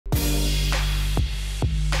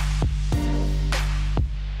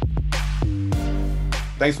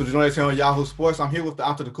Thanks for joining us here on Yahoo Sports. I'm here with the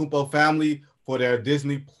Antetokounmpo family for their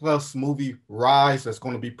Disney Plus movie Rise that's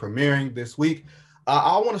going to be premiering this week.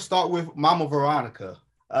 I want to start with Mama Veronica.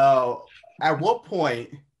 At what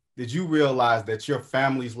point did you realize that your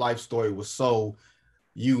family's life story was so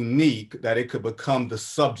unique that it could become the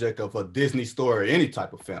subject of a Disney story or any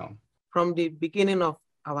type of film? From the beginning of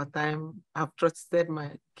our time, I've trusted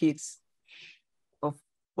my kids of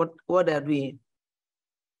what they're doing,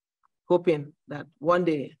 hoping that one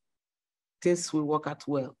day things will work out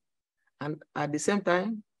well. And at the same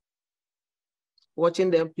time,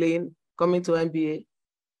 watching them playing, coming to NBA,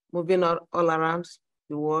 moving all around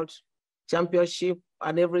the world, championship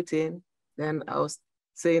and everything, then I was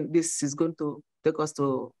saying this is going to take us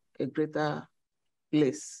to a greater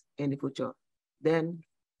place in the future. Then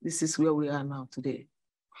this is where we are now today.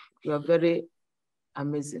 We are very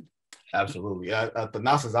amazing. Absolutely.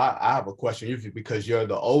 Thanasis, I have a question because you're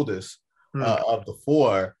the oldest of the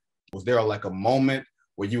four. Was there like a moment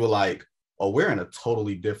where you were like, oh, we're in a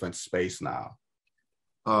totally different space now?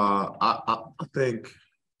 I think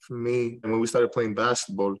for me, when we started playing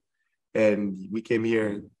basketball and we came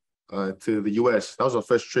here to the U.S., that was our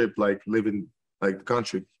first trip, like living like the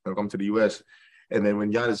country, come to the U.S. And then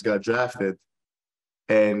when Giannis got drafted,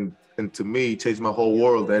 and to me, it changed my whole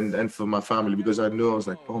world and for my family, because I knew, I was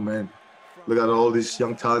like, oh man, look at all these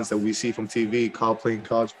young talents that we see from TV, playing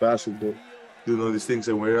college basketball, doing all these things,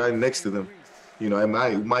 and we're right next to them. You know, I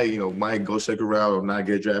might go second round or not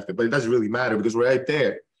get drafted, but it doesn't really matter because we're right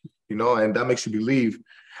there, you know, and that makes you believe.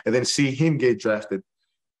 And then see him get drafted,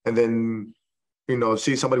 and then, you know,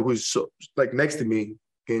 see somebody who's so, like next to me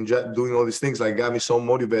doing all these things, like got me so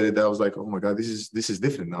motivated that I was like, oh my God, this is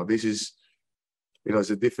different now. This is, you know, it's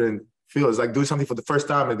a different feel. It's like doing something for the first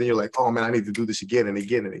time, and then you're like, oh man, I need to do this again and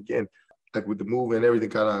again and again. Like with the movie and everything,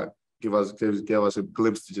 kind of give us a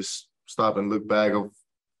glimpse to just stop and look back of,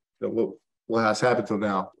 you know, what has happened till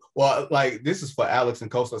now. Well, like this is for Alex and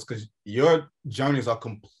Kostas, because your journeys are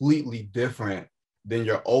completely different than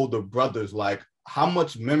your older brothers. Like, how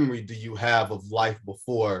much memory do you have of life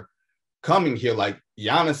before coming here? Like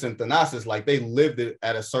Giannis and Thanasis, like they lived it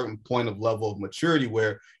at a certain point of level of maturity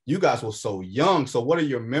where you guys were so young. So what are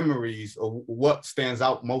your memories, or what stands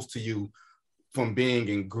out most to you from being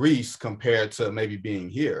in Greece compared to maybe being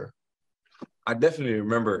here? I definitely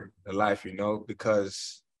remember the life, you know,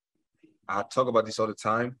 because I talk about this all the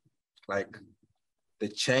time. Like the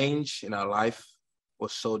change in our life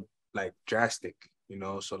was so like drastic, you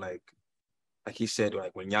know. So like he said,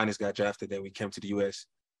 like when Giannis got drafted, then we came to the US,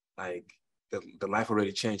 like the life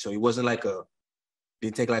already changed. So it wasn't like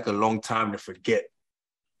didn't take like a long time to forget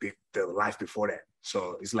the life before that.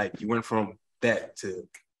 So it's like you went from that to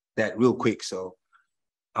that real quick. So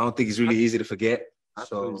I don't think it's really easy to forget.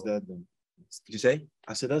 So is that then? Did you say?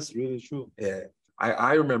 I said that's really true. Yeah,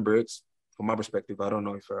 I remember it from my perspective. I don't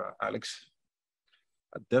know if Alex.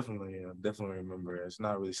 I definitely remember it. It's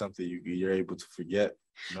not really something you're able to forget,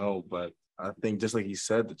 no. But I think just like he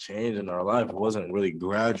said, the change in our life wasn't really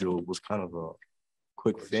gradual. It was kind of a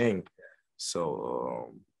quick thing.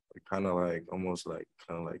 So it kind of like almost like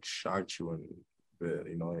shocked you, and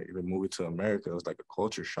you know, even moving to America, it was like a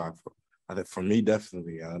culture shock. I think for me,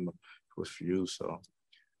 definitely. I don't know if it was for you. So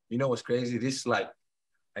you know what's crazy? This like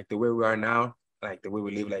the way we are now, like the way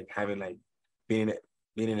we live, like having like being in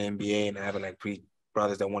the NBA and having like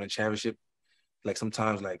brothers that won a championship. Like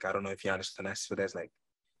sometimes, like I don't know if you understand that, so that's like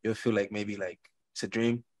you'll feel like maybe like it's a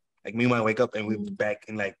dream. Like we might wake up and we're back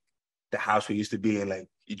in like the house we used to be in, like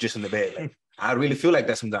you're just in the bed. Like I really feel like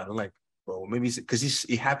that sometimes. I'm like, bro, maybe it's because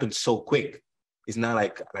it happened so quick. It's not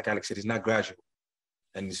like Alex said, it's not gradual,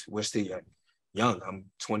 and we're still young. I'm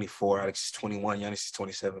 24, Alex is 21, Giannis is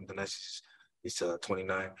 27, the next is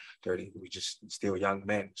 29, 30. We just still young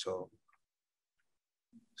men, so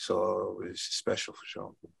it's special for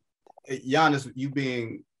sure. Giannis, you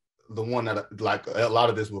being the one that like a lot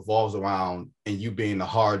of this revolves around, and you being the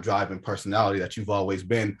hard driving personality that you've always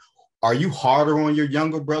been, are you harder on your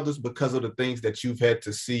younger brothers because of the things that you've had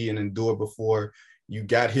to see and endure before you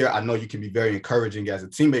got here? I know you can be very encouraging as a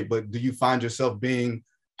teammate, but do you find yourself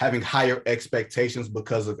having higher expectations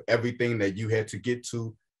because of everything that you had to get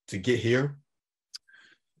get here?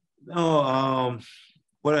 no,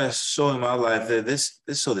 what I saw in my life, this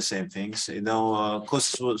saw the same things. You know,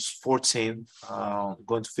 Kostas was 14,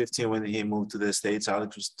 going to 15 when he moved to the States.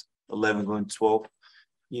 Alex was 11, going to 12.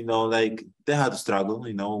 You know, like they had to struggle.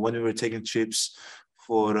 You know, when we were taking trips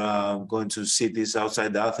for going to cities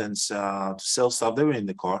outside Athens to sell stuff, they were in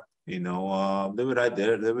the car. You know, they were right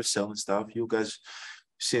there. They were selling stuff. You guys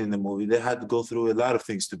seen in the movie, they had to go through a lot of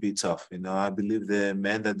things to be tough. You know, I believe the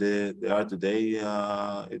men that they are today,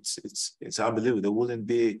 it's unbelievable. They wouldn't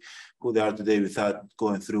be who they are today without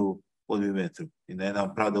going through what we went through. You know, and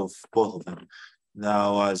I'm proud of both of them.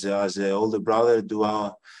 Now, as an older brother, do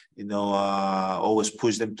I, always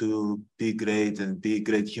push them to be great and be a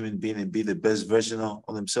great human being and be the best version of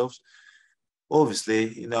themselves?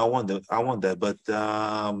 Obviously, you know, I want that, but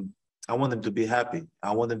I want them to be happy.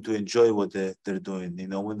 I want them to enjoy what they're doing. You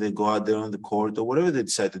know, when they go out there on the court or whatever they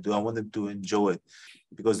decide to do, I want them to enjoy it,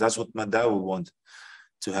 because that's what my dad would want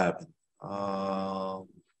to happen.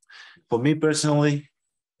 For me personally,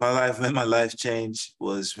 when my life changed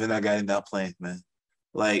was when I got in that plane, man.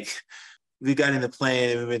 Like, we got in the plane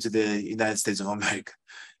and we went to the United States of America,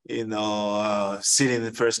 you know, sitting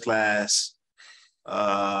in first class,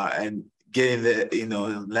 and getting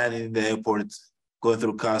the, landing in the airport, going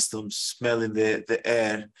through customs, smelling the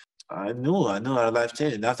air. I knew our life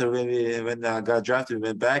changed. And after when I got drafted, we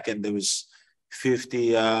went back and there was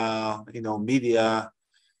 50, media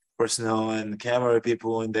personnel and camera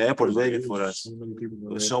people in the airport waiting for us.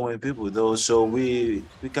 There was so many people, though. So we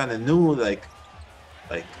kind of knew like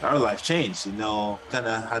our life changed, you know, kind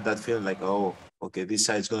of had that feeling like, oh, okay, this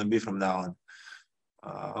side's going to be from now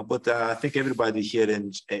on. But I think everybody here,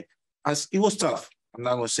 it was tough. I'm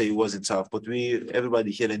not going to say it wasn't tough, but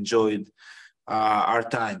everybody here enjoyed our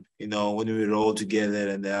time, you know, when we were all together,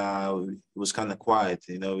 and it was kind of quiet.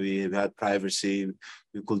 You know, we had privacy.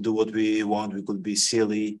 We could do what we want. We could be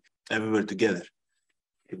silly, and we were together.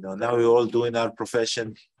 You know, now we're all doing our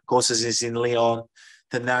profession. Kostas is in Lyon.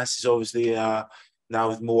 Tanas is obviously now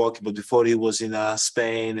with Milwaukee, but before he was in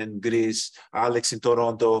Spain and Greece. Alex in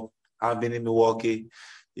Toronto. I've been in Milwaukee.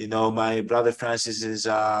 You know, my brother Francis is,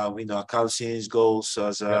 accomplishing his goals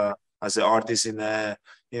as an artist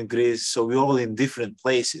in Greece. So we're all in different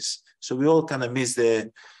places. So we all kind of miss that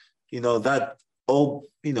old,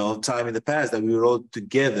 time in the past that we were all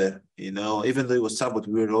together, you know, even though it was tough, but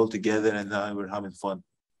we were all together and we were having fun.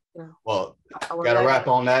 Yeah. Well, got to wrap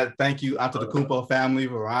on that. Thank you, Antetokounmpo family,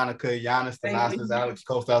 Veronica, Giannis, Thanasis, Alex,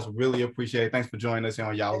 Kostas. Really appreciate it. Thanks for joining us here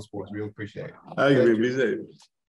on Yahoo Sports. Really appreciate it. I agree.